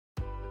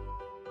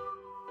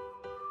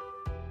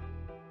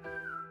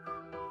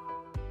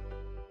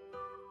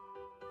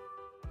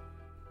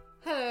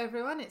Hello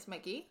everyone, it's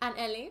Maggie. And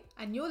Ellie.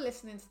 And you're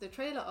listening to the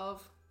trailer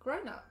of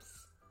Grown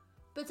Ups.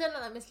 But don't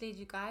let that mislead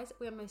you guys.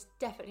 We are most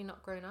definitely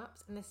not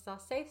grown-ups, and this is our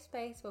safe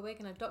space where we're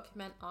going to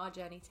document our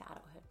journey to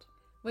adulthood.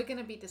 We're going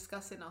to be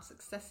discussing our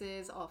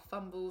successes, our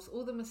fumbles,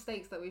 all the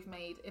mistakes that we've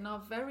made in our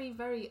very,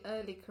 very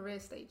early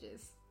career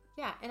stages.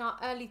 Yeah, in our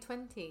early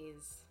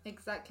 20s.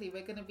 Exactly,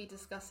 we're going to be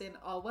discussing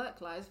our work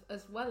lives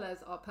as well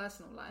as our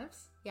personal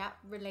lives. Yeah,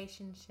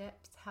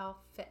 relationships, health,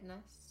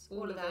 fitness,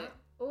 All of that.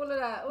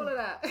 All of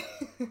that.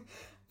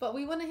 But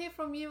we want to hear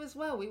from you as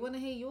well. We want to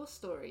hear your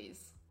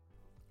stories.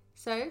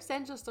 So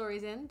send your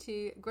stories in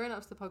to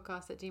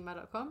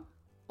grownupsthepodcast@gmail.com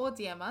or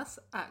DM us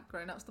at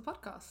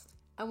grownupsthepodcast.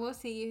 And we'll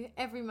see you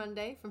every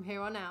Monday from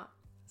here on out.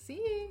 See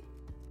you.